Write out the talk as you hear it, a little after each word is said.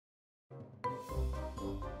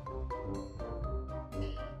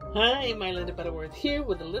Hi, my Linda Butterworth here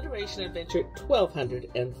with Alliteration Adventure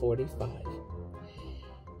 1245.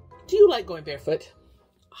 Do you like going barefoot?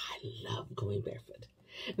 I love going barefoot.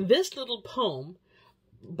 This little poem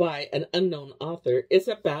by an unknown author is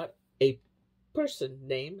about a person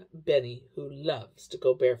named Benny who loves to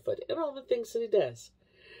go barefoot and all the things that he does.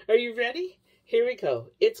 Are you ready? Here we go.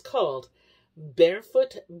 It's called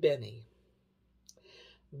Barefoot Benny.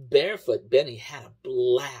 Barefoot Benny had a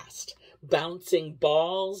blast, bouncing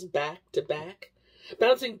balls back to back.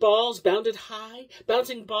 Bouncing balls bounded high,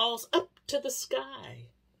 bouncing balls up to the sky.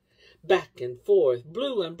 Back and forth,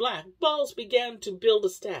 blue and black, balls began to build a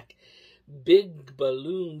stack. Big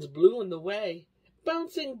balloons blew in the way,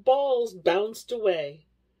 bouncing balls bounced away.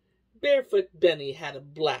 Barefoot Benny had a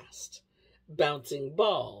blast, bouncing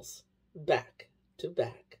balls back to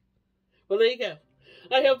back. Well, there you go.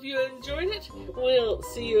 I hope you enjoyed it. We'll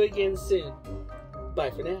see you again soon. Bye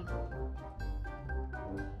for now.